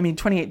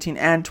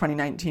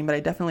 2019, but I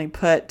definitely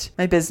put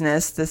my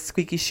business, the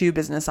Squeaky Shoe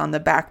business, on the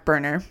back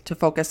burner to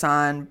focus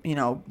on,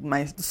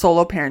 my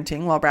solo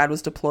parenting while Brad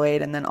was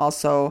deployed, and then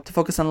also to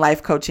focus on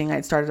life coaching.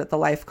 I'd started at the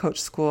Life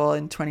Coach School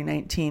in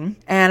 2019,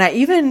 and I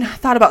even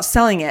thought about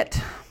selling it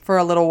for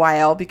a little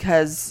while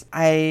because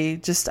I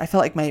felt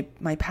like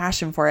my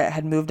passion for it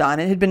had moved on.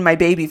 It had been my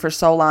baby for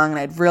so long, and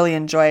I'd really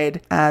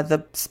enjoyed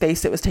the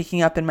space it was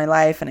taking up in my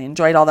life, and I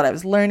enjoyed all that I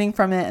was learning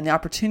from it and the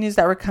opportunities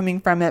that were coming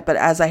from it. But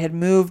as I had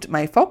moved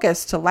my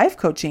focus to life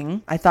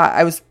coaching, I thought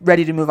I was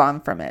ready to move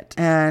on from it.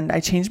 And I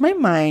changed my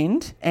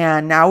mind,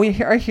 and now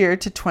we are here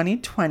to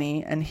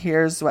 2020, and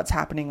here's what's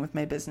happening with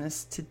my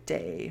business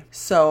today.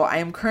 So I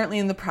am currently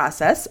in the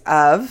process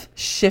of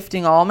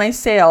shifting all my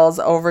sales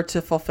over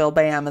to Fulfilled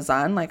by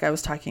Amazon, like I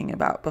was talking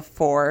about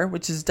before,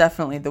 which is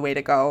definitely the way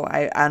to go.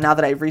 I now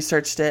that I've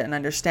researched it and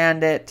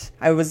understand it,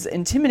 I was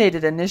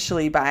intimidated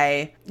initially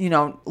by,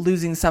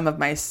 losing some of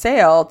my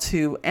sale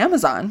to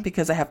Amazon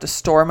because I have to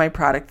store my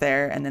product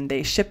there and then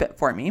they ship it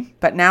for me.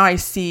 But now I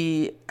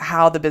see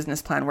how the business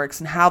plan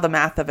works and how the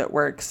math of it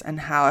works, and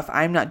how if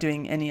I'm not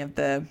doing any of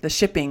the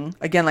shipping,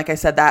 again, like I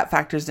said, that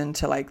factors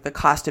into like the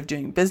cost of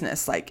doing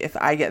business. Like if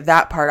I get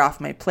that part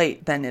off my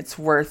plate, then it's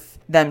worth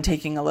them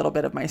taking a little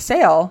bit of my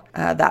sale.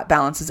 That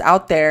balances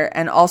out there.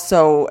 And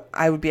also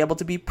I would be able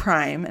to be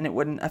Prime, and it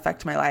wouldn't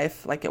affect my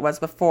life like it was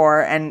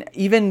before. And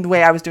even the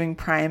way I was doing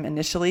Prime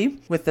initially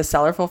with the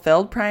Seller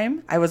Fulfilled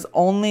Prime, I was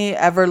only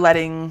ever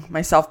letting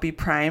myself be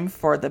Prime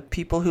for the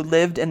people who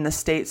lived in the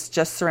states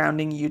just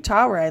surrounding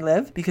Utah where I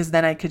live, because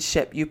then I could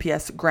ship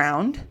UPS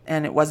ground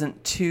and it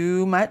wasn't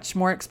too much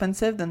more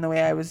expensive than the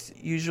way I was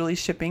usually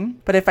shipping.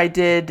 But if I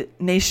did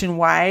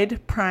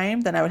nationwide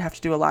Prime, then I would have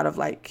to do a lot of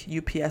like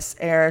UPS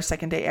air,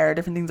 second day air,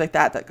 different things like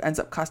that ends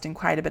up costing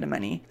quite a bit of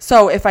money.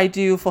 So if I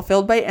do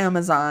Fulfilled by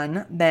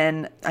Amazon,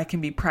 then I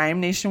can be Prime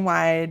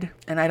nationwide,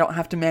 and I don't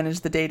have to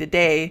manage the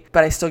day-to-day,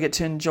 but I still get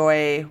to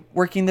enjoy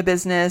working the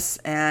business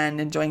and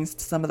enjoying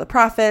some of the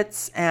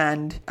profits,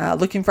 and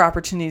looking for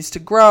opportunities to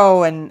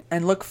grow and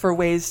look for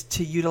ways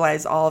to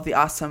utilize all of the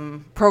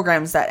awesome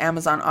programs that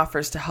Amazon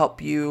offers to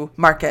help you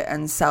market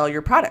and sell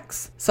your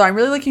products. So I'm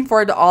really looking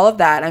forward to all of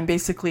that. I'm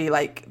basically,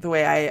 like, the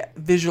way I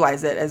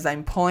visualize it is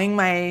I'm pulling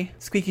my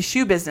Squeaky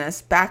Shoe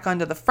business back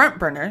onto the front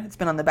burner. It's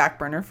been on the back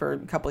burner for a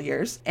couple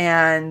years,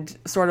 and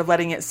sort of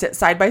letting it sit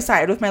side by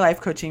side with my life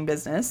coaching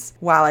business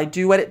while I do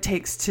do what it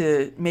takes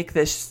to make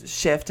this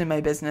shift in my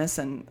business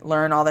and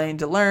learn all that I need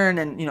to learn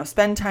and,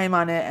 spend time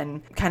on it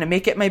and kind of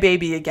make it my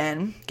baby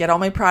again, get all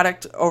my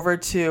product over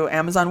to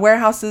Amazon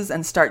warehouses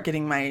and start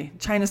getting my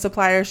China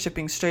suppliers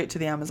shipping straight to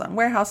the Amazon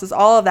warehouses,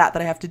 all of that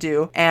I have to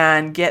do,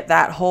 and get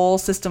that whole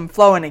system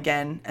flowing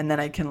again. And then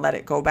I can let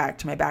it go back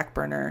to my back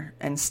burner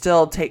and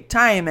still take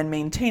time and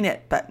maintain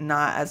it, but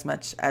not as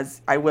much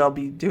as I will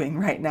be doing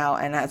right now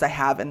and as I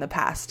have in the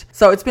past.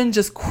 So it's been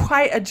just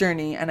quite a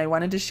journey, and I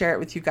wanted to share it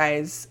with you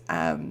guys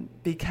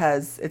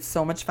because it's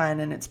so much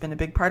fun and it's been a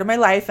big part of my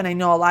life. And I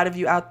know a lot of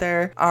you out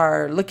there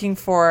are looking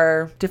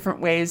for different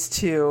ways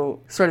to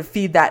sort of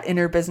feed that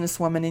inner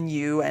businesswoman in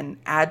you and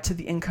add to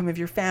the income of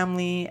your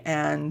family,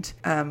 and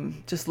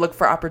just look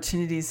for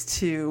opportunities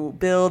to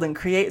build and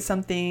create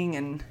something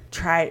and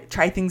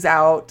try things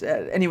out.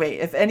 Anyway,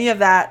 if any of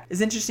that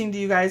is interesting to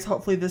you guys,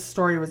 hopefully this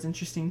story was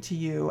interesting to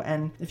you.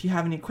 And if you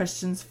have any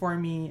questions for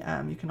me,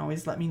 you can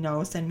always let me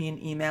know. Send me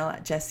an email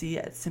at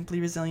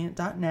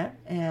jessie@simplyresilient.net.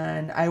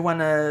 And I want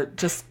to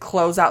just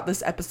close out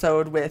this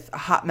episode with a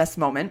hot mess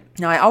moment.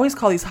 Now, I always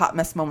call these hot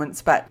mess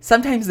moments, but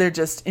sometimes they're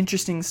just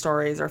interesting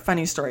stories or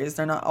funny stories.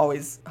 They're not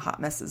always hot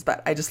messes,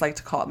 but I just like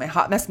to call it my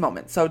hot mess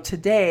moment. So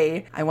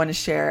today I want to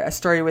share a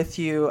story with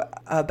you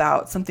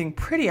about something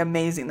pretty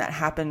amazing that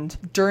happened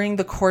during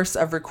the course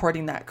of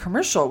recording that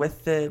commercial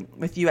with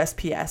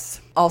USPS.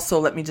 Also,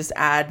 let me just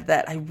add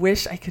that I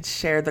wish I could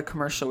share the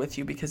commercial with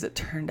you because it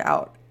turned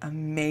out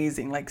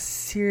amazing, like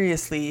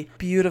seriously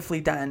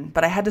beautifully done.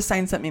 But I had to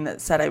sign something that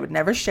said I would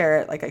never share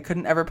it. Like I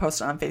couldn't ever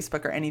post it on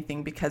Facebook or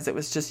anything because it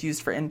was just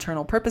used for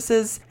internal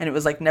purposes and it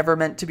was like never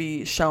meant to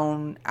be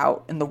shown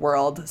out in the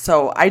world.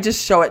 So I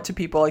just show it to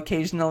people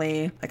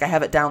occasionally. Like I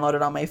have it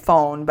downloaded on my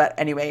phone. But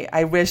anyway,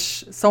 I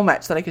wish so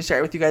much that I could share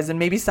it with you guys. And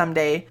maybe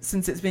someday,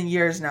 since it's been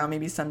years now,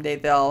 maybe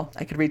someday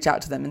I could reach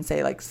out to them and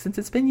say like, since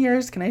it's been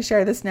years, can I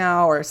share this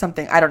now or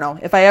something? I don't know.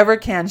 If I ever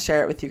can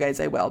share it with you guys,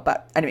 I will.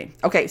 But anyway,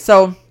 okay.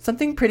 So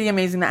something pretty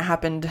amazing that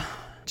happened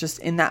just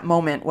in that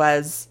moment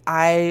was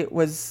I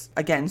was,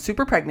 again,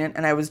 super pregnant,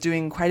 and I was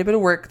doing quite a bit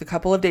of work the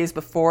couple of days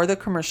before the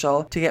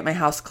commercial to get my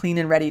house clean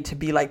and ready to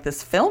be like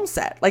this film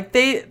set. Like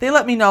they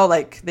let me know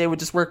like they would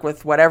just work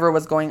with whatever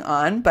was going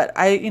on, but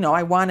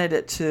I wanted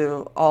it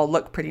to all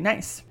look pretty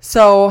nice.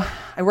 So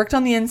I worked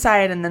on the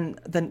inside, and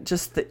then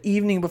just the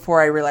evening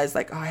before I realized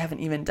like, oh, I haven't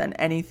even done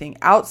anything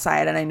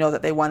outside, and I know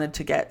that they wanted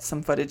to get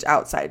some footage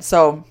outside.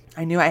 So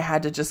I knew I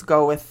had to just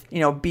go with,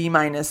 B-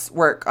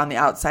 work on the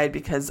outside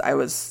because I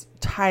was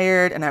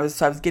tired and I was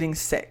getting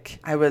sick.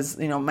 I was,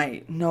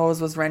 my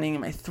nose was running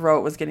and my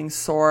throat was getting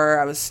sore.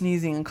 I was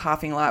sneezing and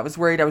coughing a lot. I was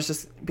worried I was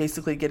just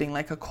basically getting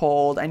like a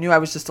cold. I knew I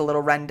was just a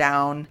little run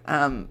down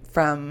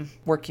from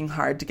working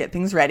hard to get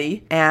things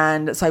ready.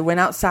 And so I went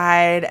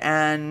outside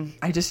and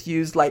I just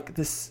used like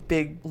this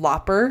big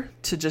lopper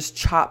to just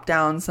chop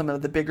down some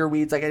of the bigger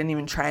weeds. Like I didn't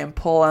even try and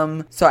pull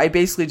them. So I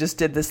basically just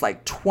did this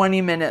like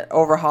 20-minute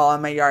overhaul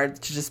on my yard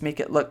to just make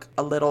it look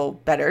a little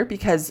better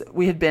because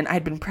I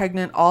had been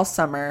pregnant all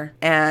summer.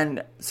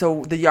 And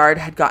so the yard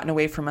had gotten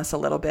away from us a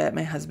little bit.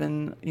 My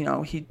husband,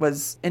 he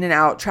was in and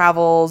out,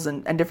 travels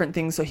and different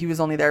things. So he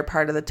was only there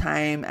part of the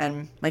time.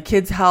 And my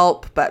kids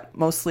help, but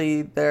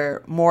mostly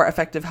they're more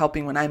effective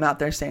helping when I'm out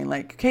there saying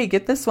like, okay,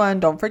 get this one.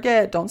 Don't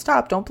forget. Don't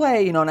stop. Don't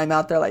play. And I'm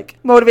out there like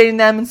motivating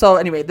them. And so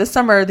anyway, this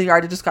summer, the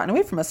yard had just gotten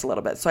away from us a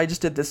little bit. So I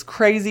just did this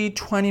crazy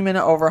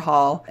 20-minute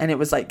overhaul and it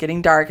was like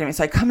getting dark. And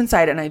so I come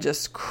inside and I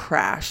just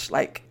crash.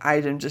 Like I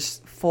am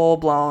just full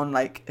blown,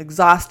 like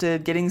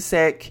exhausted, getting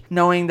sick,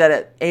 knowing that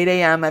at 8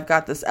 a.m. I've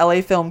got this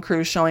LA film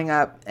crew showing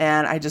up,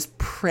 and I just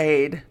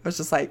prayed. I was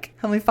just like,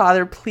 Heavenly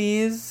Father,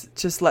 please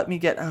just let me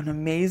get an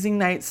amazing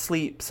night's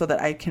sleep so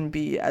that I can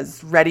be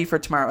as ready for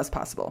tomorrow as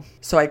possible.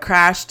 So I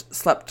crashed,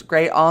 slept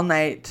great all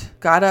night,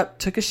 got up,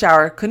 took a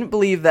shower, couldn't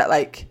believe that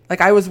like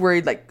I was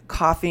worried like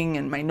coughing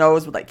and my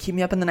nose would like keep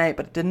me up in the night,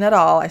 but it didn't at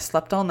all. I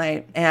slept all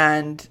night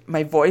and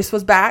my voice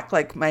was back.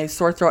 Like my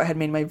sore throat had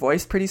made my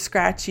voice pretty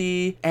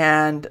scratchy,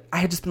 and I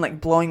had just been like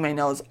blowing my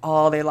nose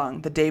all day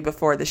long the day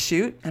before the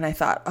shoot. And I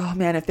thought, oh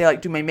man, if they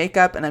like do my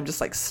makeup and I'm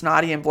just like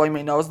snotty and blowing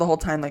my nose the whole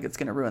time, like it's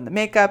going to ruin the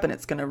makeup and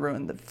it's going to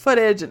ruin the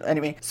footage. And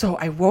anyway, so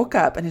I woke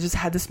up and I just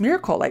had this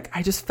miracle. Like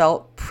I just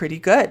felt pretty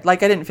good.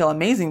 Like I didn't feel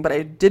amazing, but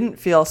I didn't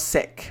feel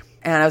sick.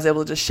 And I was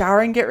able to just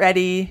shower and get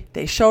ready.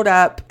 They showed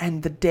up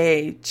and the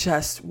day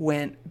just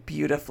went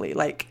beautifully.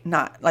 Like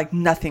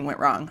nothing went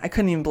wrong. I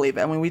couldn't even believe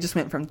it. I mean, we just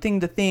went from thing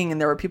to thing, and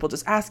there were people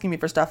just asking me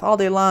for stuff all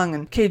day long.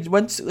 And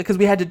because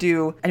we had to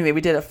do, anyway,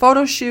 we did a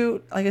photo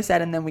shoot, like I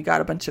said, and then we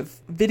got a bunch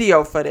of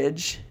video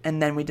footage,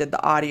 and then we did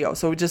the audio.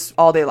 So we just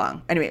all day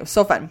long. Anyway, it was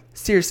so fun.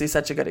 Seriously,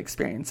 such a good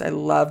experience. I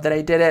love that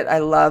I did it. I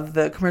love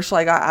the commercial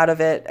I got out of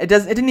it. It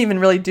didn't even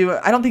really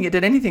I don't think it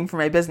did anything for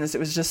my business. It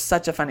was just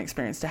such a fun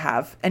experience to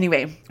have.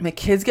 Anyway, my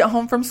kids get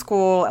home from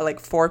school at like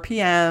 4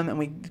 p.m. and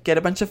we get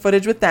a bunch of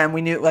footage with them.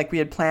 We knew, like, we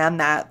had planned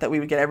that we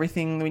would get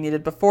everything we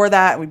needed before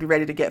that. We'd be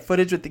ready to get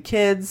footage with the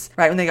kids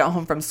right when they got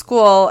home from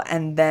school,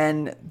 and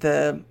then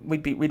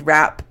we'd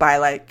wrap by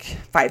like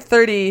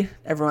 5:30.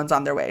 Everyone's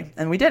on their way,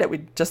 and we did it.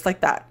 We just like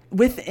that.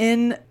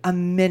 Within a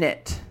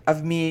minute,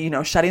 of me,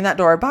 shutting that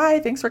door. Bye.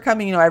 Thanks for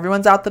coming.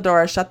 Everyone's out the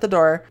door. I shut the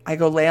door. I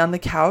go lay on the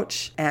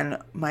couch and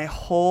my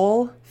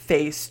whole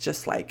face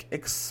just like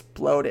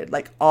exploded.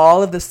 Like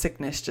all of the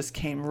sickness just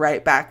came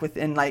right back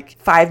within like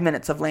 5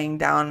 minutes of laying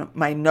down.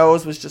 My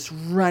nose was just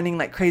running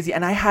like crazy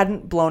and I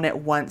hadn't blown it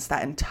once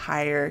that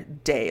entire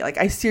day. Like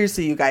I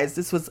seriously, you guys,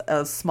 this was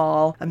a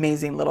small,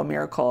 amazing little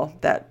miracle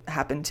that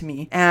happened to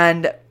me.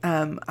 And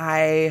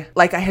I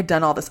had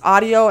done all this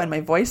audio and my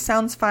voice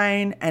sounds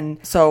fine. And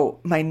so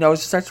my nose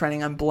just starts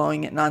running. I'm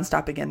blowing it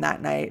nonstop again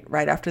that night,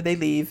 right after they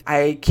leave.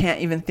 I can't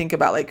even think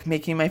about like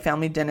making my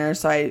family dinner.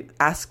 So I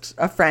asked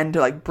a friend to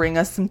like bring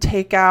us some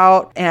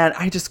takeout, and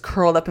I just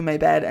curled up in my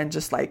bed and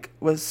just like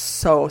was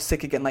so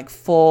sick again, like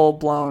full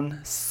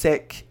blown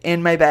sick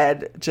in my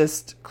bed,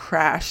 just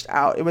crashed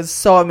out. It was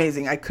so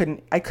amazing. I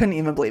couldn't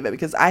even believe it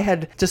because I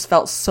had just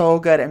felt so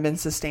good and been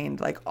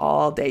sustained like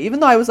all day. Even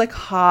though I was like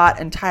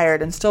hot and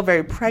tired and still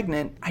very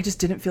pregnant, I just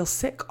didn't feel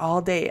sick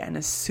all day. And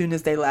as soon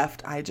as they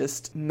left, I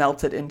just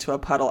melted into a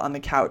puddle on the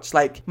couch.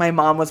 Like my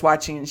mom was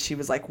watching and she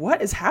was like,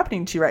 "What is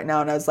happening to you right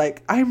now?" And I was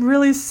like, "I'm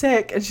really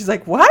sick." And she's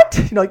like, "What?"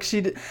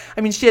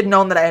 She had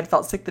known that I had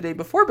felt sick the day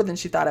before, but then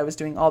she thought I was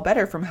doing all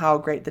better from how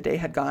great the day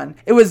had gone.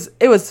 It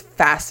was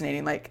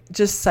fascinating, like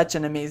just such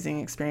an amazing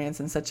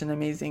experience and such an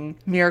amazing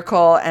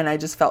miracle. And I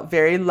just felt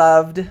very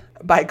loved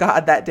by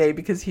God that day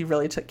because he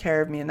really took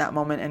care of me in that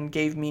moment and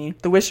gave me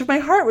the wish of my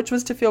heart, which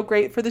was to feel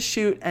great for the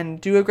shoot and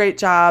do a great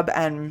job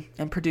and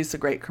produce a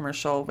great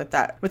commercial with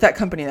that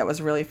company that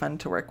was really fun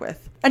to work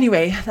with.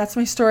 Anyway, that's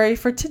my story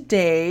for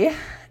today.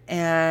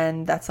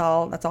 And that's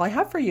all I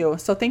have for you.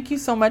 So thank you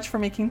so much for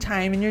making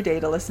time in your day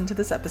to listen to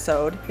this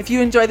episode. If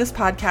you enjoy this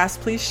podcast,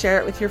 please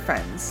share it with your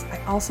friends.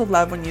 I also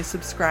love when you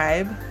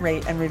subscribe,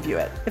 rate, and review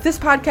it. If this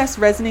podcast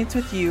resonates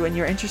with you and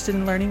you're interested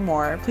in learning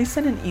more, please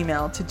send an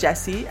email to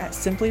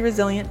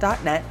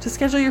jessie@simplyresilient.net to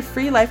schedule your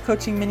free life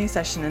coaching mini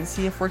session and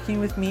see if working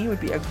with me would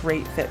be a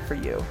great fit for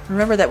you.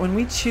 Remember that when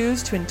we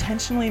choose to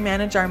intentionally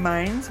manage our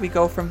minds, we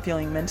go from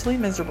feeling mentally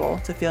miserable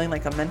to feeling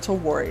like a mental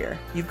warrior.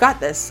 You've got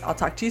this. I'll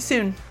talk to you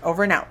soon.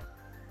 Over and out.